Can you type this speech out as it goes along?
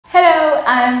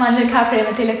I am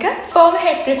Manilka, former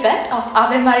head prefect of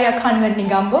Ave Maria Convent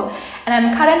Negombo, and I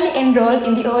am currently enrolled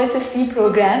in the OSSC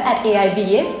program at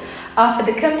AIBS after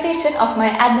the completion of my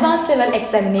advanced level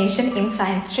examination in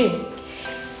science stream.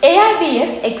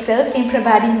 AIBS excels in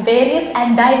providing various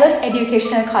and diverse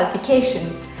educational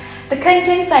qualifications. The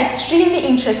contents are extremely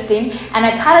interesting and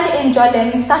I thoroughly enjoy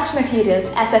learning such materials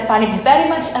as I find it very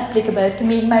much applicable to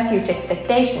meet my future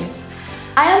expectations.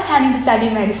 I am planning to study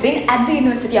medicine at the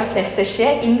University of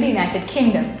Leicestershire in the United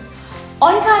Kingdom.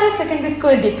 Ontario Secondary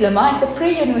School Diploma is a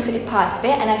pre-university pathway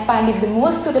and I find it the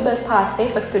most suitable pathway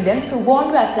for students who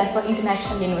want to apply for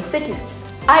international universities.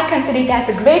 I consider it as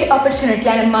a great opportunity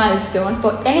and a milestone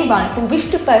for anyone who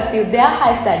wishes to pursue their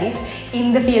higher studies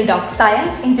in the field of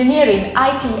science, engineering,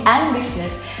 IT and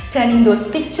business, turning those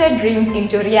pictured dreams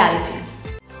into reality.